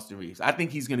faith in Austin Reeves. I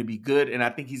think he's going to be good, and I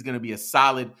think he's going to be a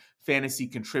solid fantasy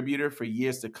contributor for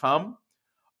years to come.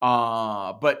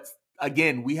 But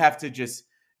again, we have to just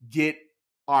get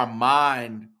our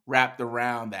mind wrapped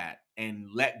around that and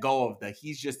let go of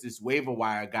he's just this waiver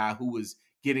wire guy who was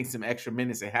getting some extra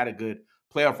minutes and had a good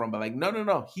playoff run. But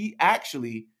no. He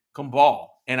actually can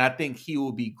ball. And I think he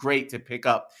will be great to pick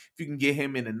up. If you can get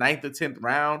him in the 9th or 10th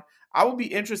round, I would be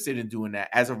interested in doing that.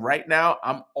 As of right now,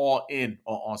 I'm all in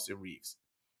on Austin Reeves.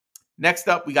 Next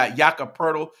up, we got Jakob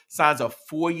Poeltl signs a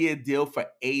 4-year deal for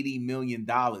 $80 million.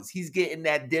 He's getting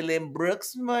that Dylan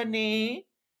Brooks money.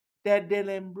 That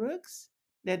Dylan Brooks.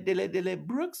 That Dylan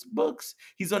Brooks books.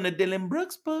 He's on the Dylan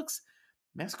Brooks books.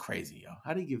 That's crazy, yo.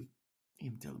 How do you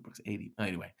give him Dylan Brooks 80?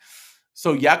 Anyway,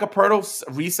 so Jakob Poeltl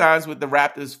re-signs with the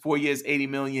Raptors, 4 years, $80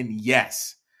 million.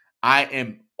 Yes, I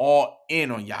am all in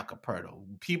on Jakob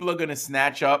Poeltl. People are going to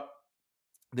snatch up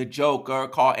the Joker,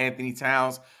 Karl-Anthony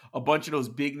Towns. A bunch of those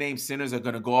big name centers are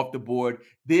going to go off the board.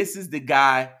 This is the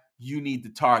guy you need to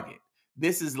target.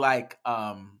 This is like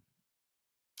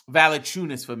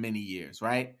Valanciunas for many years,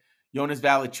 right? Jonas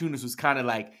Valanciunas was kind of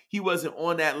like, he wasn't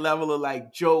on that level of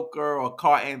like Joker or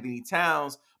Karl-Anthony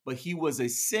Towns, but he was a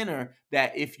center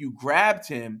that if you grabbed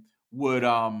him would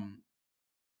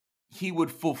he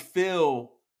would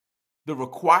fulfill the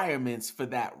requirements for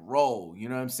that role. You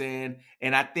know what I'm saying?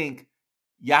 And I think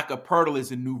Jakob Poeltl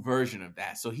is a new version of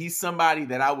that. So he's somebody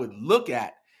that I would look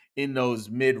at in those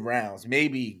mid rounds.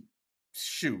 Maybe,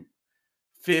 shoot,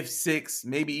 5th, 6th,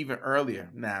 maybe even earlier.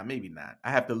 Nah, maybe not. I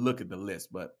have to look at the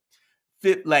list, but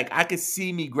like I could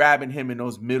see me grabbing him in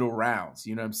those middle rounds.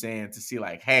 You know what I'm saying? To see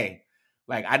like, hey,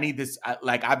 like I need this.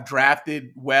 Like I've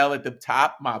drafted well at the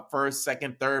top, my 1st,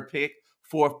 2nd, 3rd pick,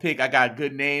 4th pick. I got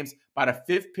good names. By the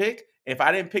 5th pick, if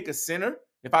I didn't pick a center,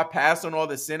 if I passed on all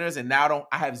the centers and now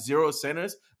I have 0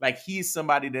 centers, like he's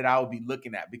somebody that I would be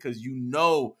looking at because you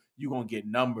know you're gonna get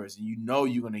numbers and you know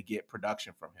you're gonna get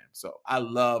production from him. So I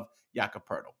love Jakob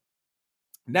Poeltl.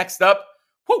 Next up,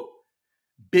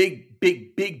 big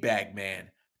bag man.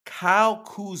 Kyle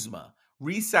Kuzma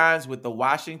re-signs with the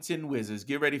Washington Wizards.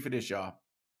 Get ready for this, y'all.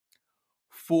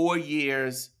 4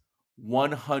 years,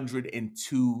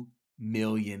 $102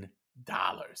 million.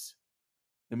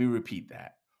 Let me repeat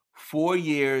that. 4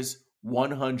 years,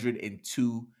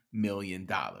 $102 million.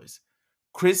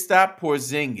 Kristaps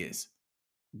Porzingis,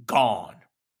 gone.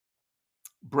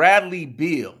 Bradley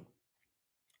Beal,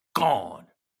 gone.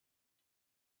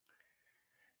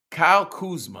 Kyle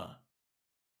Kuzma,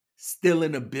 still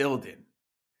in the building.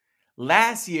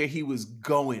 Last year, he was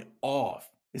going off,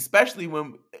 especially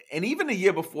and even the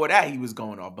year before that, he was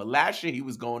going off. But last year, he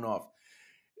was going off.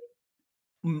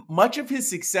 Much of his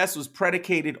success was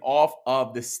predicated off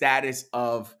of the status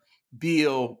of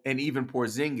Beal and even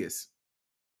Porzingis.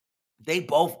 They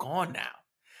both gone now.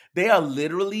 They are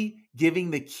literally giving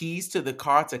the keys to the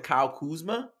car to Kyle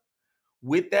Kuzma.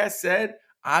 With that said,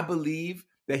 I believe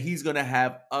that he's going to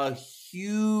have a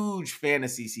huge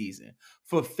fantasy season.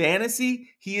 For fantasy,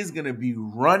 he is going to be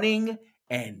running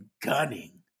and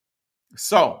gunning.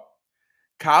 So,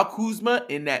 Kyle Kuzma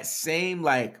in that same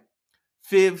like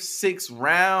 5th, 6th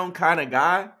round kind of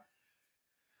guy,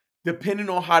 depending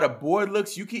on how the board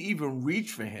looks, you can even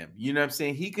reach for him. You know what I'm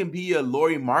saying? He can be a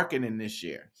Lauri Markkanen this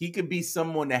year. He could be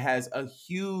someone that has a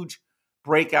huge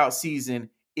breakout season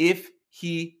if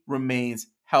he remains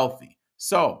healthy.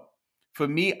 So for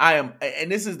me,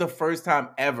 and this is the first time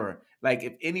ever, like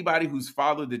if anybody who's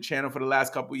followed the channel for the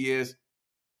last couple years,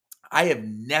 I have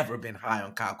never been high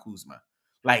on Kyle Kuzma.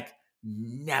 Like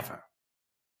never.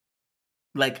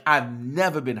 Like I've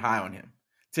never been high on him.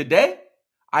 Today,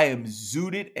 I am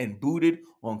zooted and booted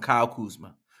on Kyle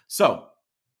Kuzma. So,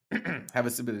 have a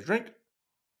sip of the drink.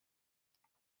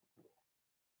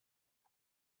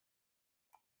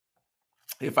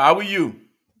 If I were you,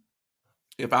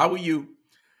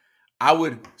 I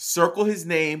would circle his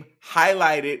name,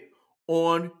 highlight it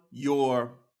on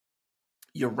your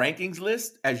rankings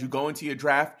list as you go into your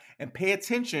draft, and pay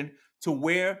attention to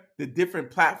where the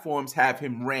different platforms have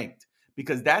him ranked.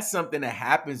 Because that's something that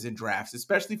happens in drafts,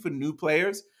 especially for new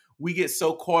players. We get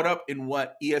so caught up in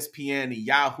what ESPN and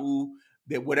Yahoo,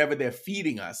 that whatever they're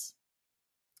feeding us,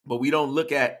 but we don't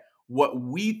look at what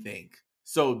we think.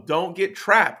 So don't get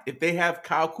trapped. If they have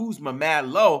Kyle Kuzma mad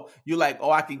low, you're like, oh,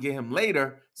 I can get him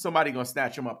later. Somebody gonna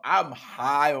snatch him up. I'm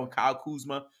high on Kyle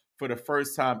Kuzma for the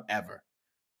first time ever.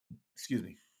 Excuse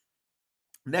me.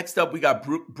 Next up, we got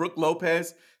Brook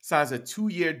Lopez signs a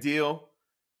 2-year deal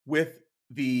with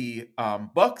the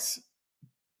Bucks.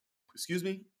 Excuse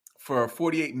me, for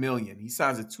 $48 million. He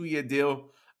signs a 2-year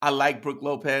deal. I like Brook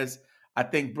Lopez. I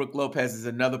think Brook Lopez is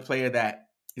another player that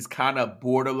is kind of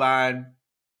borderline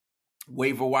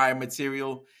waiver wire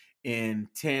material in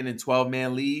 10 and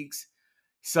 12-man leagues.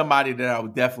 Somebody that I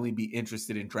would definitely be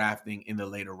interested in drafting in the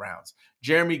later rounds.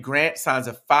 Jeremy Grant signs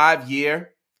a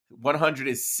 5-year,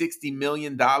 $160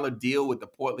 million deal with the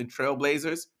Portland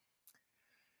Trailblazers.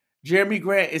 Jeremy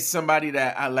Grant is somebody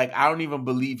that I don't even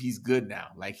believe he's good now.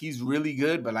 Like, he's really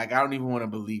good, but like I don't even want to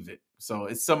believe it. So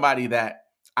it's somebody that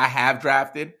I have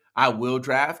drafted. I will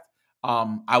draft.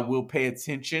 I will pay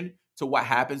attention to what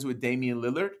happens with Damian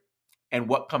Lillard and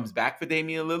what comes back for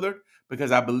Damian Lillard,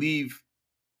 because I believe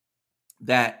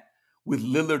that with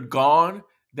Lillard gone,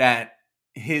 that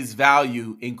his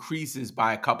value increases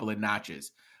by a couple of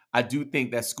notches. I do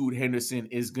think that Scoot Henderson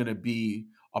is going to be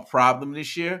a problem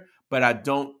this year, but I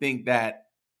don't think that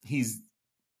he's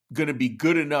going to be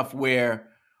good enough where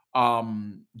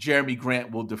Jeremy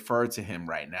Grant will defer to him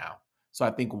right now. So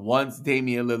I think once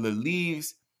Damian Lillard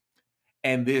leaves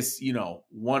and this,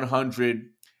 $160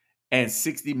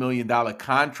 million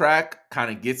contract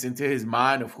kind of gets into his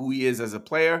mind of who he is as a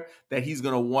player, that he's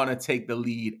going to want to take the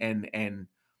lead and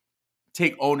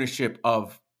take ownership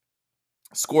of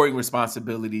scoring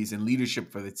responsibilities and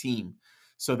leadership for the team.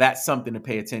 So that's something to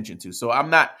pay attention to. So I'm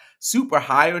not super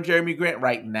high on Jeremy Grant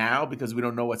right now because we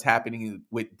don't know what's happening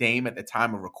with Dame at the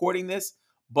time of recording this.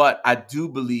 But I do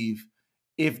believe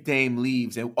if Dame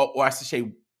leaves, or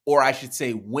I should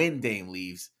say when Dame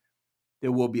leaves,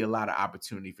 there will be a lot of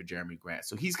opportunity for Jeremy Grant.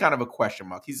 So he's kind of a question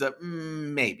mark. He's a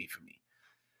maybe for me.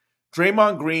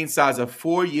 Draymond Green signs a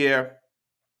 4-year,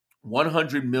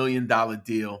 $100 million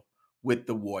deal with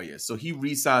the Warriors. So he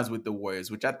re-signs with the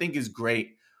Warriors, which I think is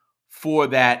great for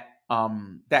that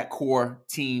core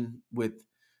team with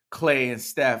Clay and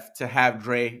Steph to have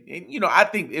Dre. And, I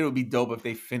think it would be dope if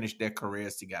they finish their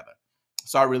careers together.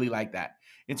 So I really like that.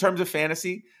 In terms of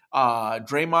fantasy,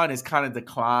 Draymond has kind of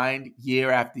declined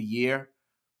year after year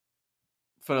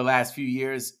for the last few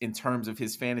years in terms of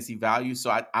his fantasy value. So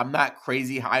I'm not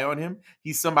crazy high on him.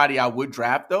 He's somebody I would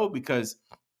draft, though, because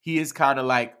he is kind of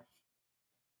like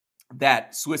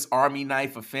that Swiss Army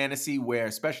knife of fantasy where,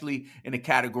 especially in a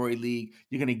category league,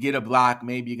 you're going to get a block,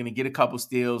 maybe you're going to get a couple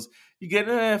steals, you get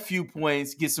a few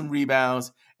points, get some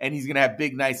rebounds, and he's going to have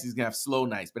big nights, he's going to have slow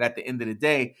nights. But at the end of the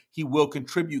day, he will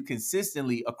contribute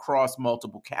consistently across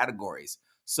multiple categories.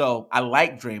 So I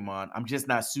like Draymond. I'm just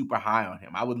not super high on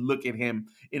him. I would look at him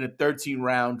in a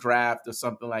 13-round draft or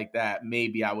something like that.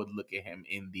 Maybe I would look at him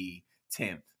in the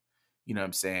 10th. You know what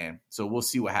I'm saying? So we'll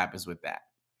see what happens with that.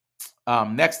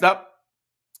 Next up,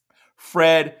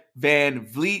 Fred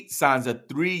VanVleet signs a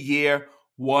 3-year,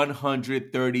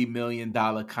 $130 million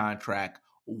contract.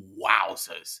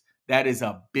 Wowzers. That is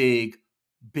a big,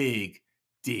 big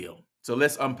deal. So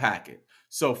let's unpack it.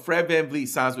 So Fred VanVleet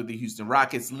signs with the Houston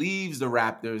Rockets, leaves the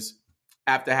Raptors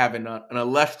after having an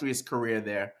illustrious career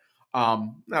there.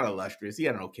 Not illustrious. He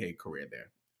had an okay career there.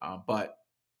 But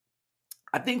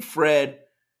I think Fred,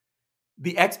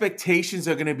 the expectations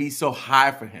are going to be so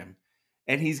high for him.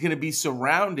 And he's going to be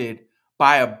surrounded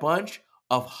by a bunch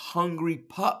of hungry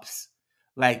pups,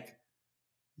 like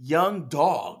young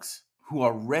dogs who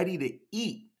are ready to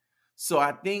eat. So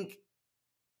I think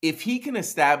if he can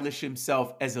establish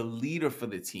himself as a leader for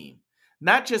the team,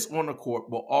 not just on the court,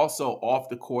 but also off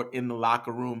the court in the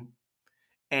locker room,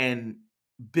 and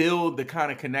build the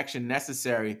kind of connection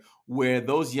necessary where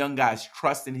those young guys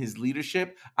trust in his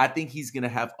leadership, I think he's going to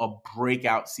have a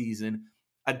breakout season.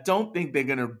 I don't think they're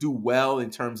going to do well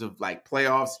in terms of like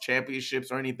playoffs,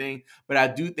 championships, or anything, but I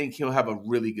do think he'll have a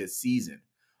really good season.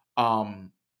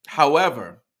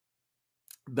 However,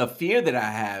 the fear that I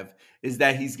have is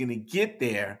that he's going to get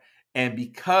there, and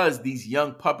because these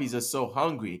young puppies are so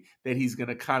hungry, that he's going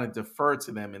to kind of defer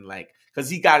to them and because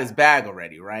he got his bag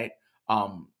already, right?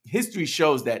 History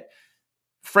shows that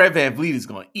Fred VanVleet is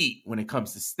going to eat when it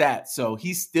comes to stats. So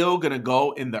he's still going to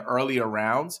go in the earlier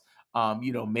rounds,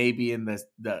 maybe in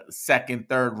the second,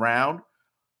 third round.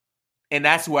 And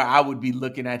that's where I would be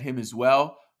looking at him as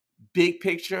well. Big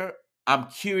picture, I'm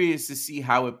curious to see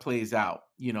how it plays out.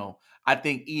 I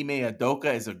think Ime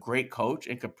Udoka is a great coach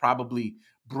and could probably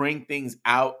bring things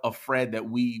out of Fred that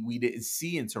we didn't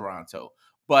see in Toronto.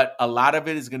 But a lot of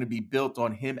it is going to be built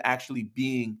on him actually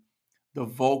being the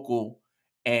vocal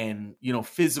and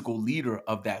physical leader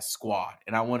of that squad.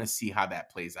 And I want to see how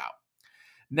that plays out.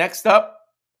 Next up,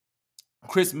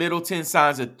 Chris Middleton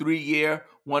signs a 3-year,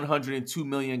 $102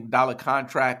 million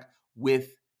contract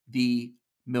with the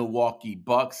Milwaukee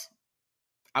Bucks.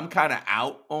 I'm kind of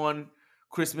out on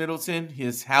Chris Middleton.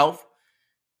 His health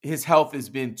has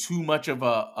been too much of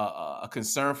a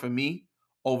concern for me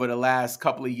over the last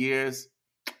couple of years.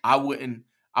 I wouldn't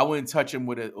touch him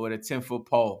with a 10-foot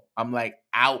pole. I'm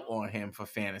out on him for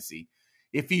fantasy.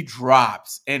 If he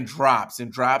drops and drops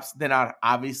and drops, then I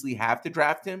obviously have to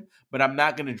draft him, but I'm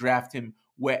not going to draft him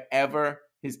wherever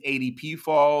his ADP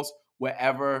falls,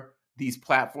 wherever these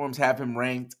platforms have him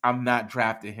ranked. I'm not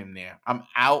drafting him there. I'm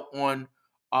out on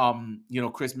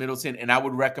Chris Middleton, and I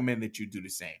would recommend that you do the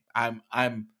same.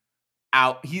 I'm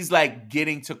out. He's like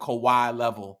getting to Kawhi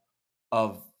level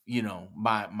of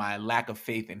my lack of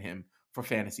faith in him for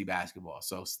fantasy basketball.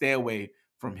 So stay away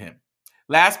from him.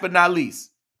 Last but not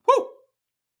least,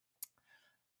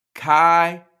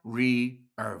 Kyrie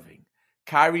Irving.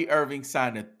 Kyrie Irving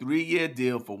signed a 3-year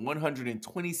deal for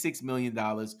 $126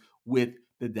 million with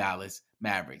the Dallas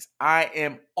Mavericks. I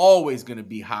am always going to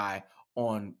be high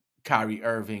on Kyrie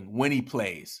Irving when he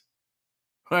plays,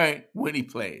 right? When he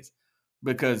plays.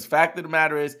 Because fact of the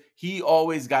matter is, he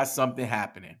always got something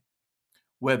happening.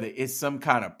 Whether it's some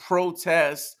kind of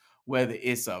protest, whether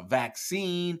it's a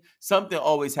vaccine, something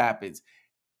always happens.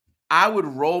 I would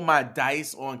roll my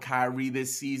dice on Kyrie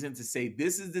this season to say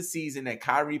this is the season that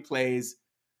Kyrie plays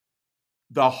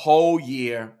the whole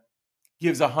year,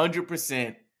 gives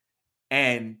 100%,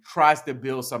 and tries to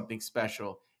build something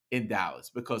special in Dallas.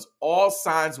 Because all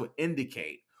signs would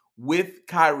indicate with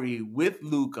Kyrie, with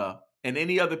Luka, and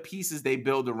any other pieces they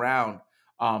build around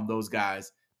those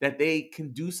guys, that they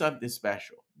can do something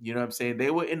special. You know what I'm saying?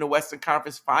 They were in the Western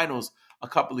Conference Finals a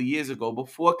couple of years ago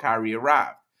before Kyrie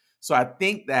arrived. So I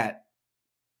think that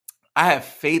I have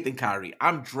faith in Kyrie.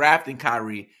 I'm drafting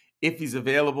Kyrie if he's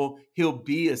available. He'll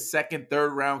be a second,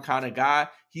 third round kind of guy.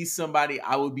 He's somebody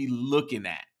I would be looking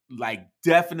at, like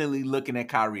definitely looking at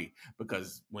Kyrie,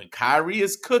 because when Kyrie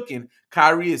is cooking,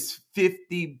 Kyrie is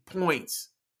 50 points,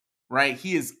 right?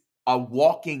 He is a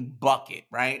walking bucket,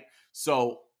 right?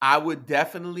 So I would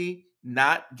definitely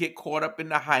not get caught up in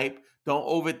the hype. Don't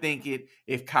overthink it.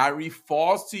 If Kyrie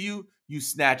falls to you, you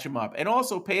snatch him up. And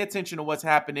also pay attention to what's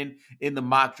happening in the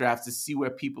mock drafts to see where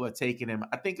people are taking him.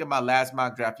 I think in my last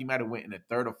mock draft, he might have went in the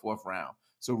third or fourth round.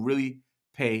 So really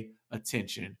pay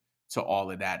attention to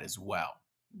all of that as well.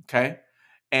 Okay.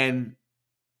 And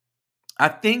I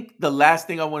think the last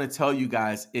thing I want to tell you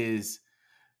guys is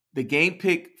the Game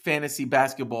Pick Fantasy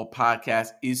Basketball Podcast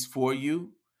is for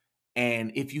you.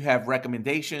 And if you have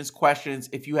recommendations, questions,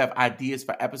 if you have ideas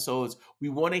for episodes, we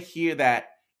want to hear that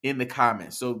in the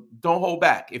comments. So don't hold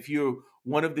back. If you're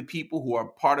one of the people who are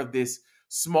part of this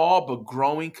small but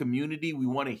growing community, we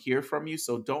want to hear from you.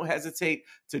 So don't hesitate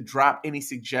to drop any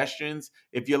suggestions.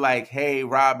 If you're like, hey,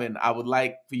 Robin, I would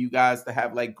like for you guys to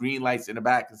have like green lights in the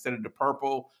back instead of the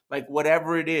purple, like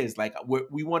whatever it is, like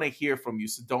we want to hear from you.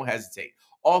 So don't hesitate.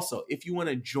 Also, if you want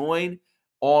to join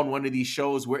on one of these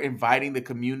shows, we're inviting the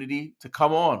community to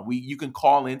come on. You can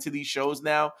call into these shows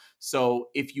now. So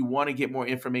if you want to get more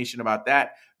information about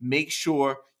that, make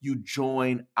sure you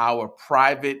join our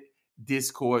private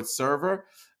Discord server.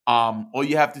 All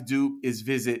you have to do is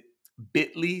visit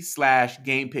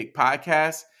bit.ly/GamePick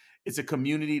Podcast. It's a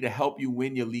community to help you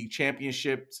win your league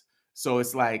championships. So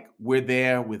it's like we're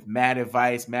there with mad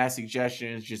advice, mad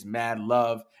suggestions, just mad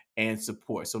love and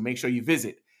support. So make sure you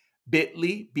visit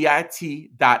bit.ly/game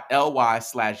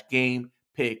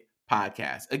pick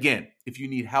podcast. Again, if you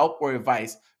need help or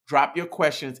advice, drop your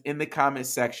questions in the comment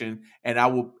section, and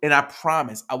I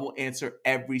promise I will answer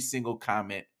every single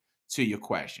comment to your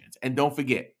questions. And don't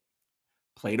forget,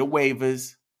 play the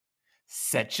waivers,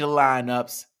 set your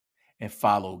lineups, and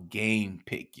follow Game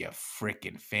Pick, you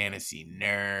freaking fantasy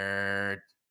nerd.